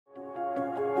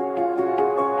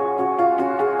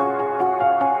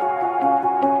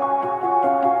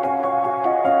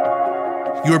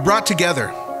You were brought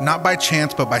together, not by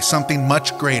chance, but by something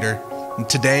much greater. And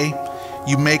today,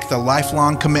 you make the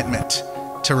lifelong commitment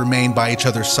to remain by each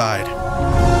other's side.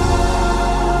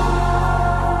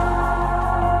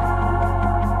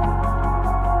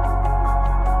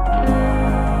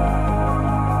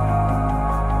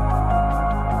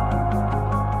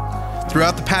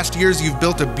 Throughout the past years, you've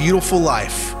built a beautiful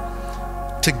life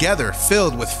together,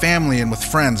 filled with family and with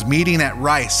friends, meeting at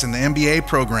Rice in the MBA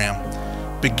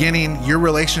program, beginning your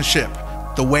relationship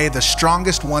the way the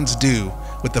strongest ones do,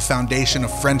 with the foundation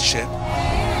of friendship.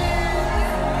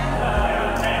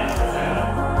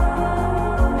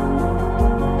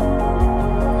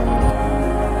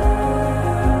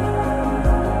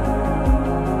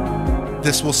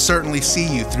 This will certainly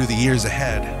see you through the years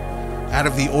ahead. Out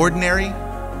of the ordinary,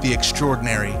 the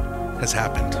extraordinary has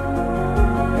happened.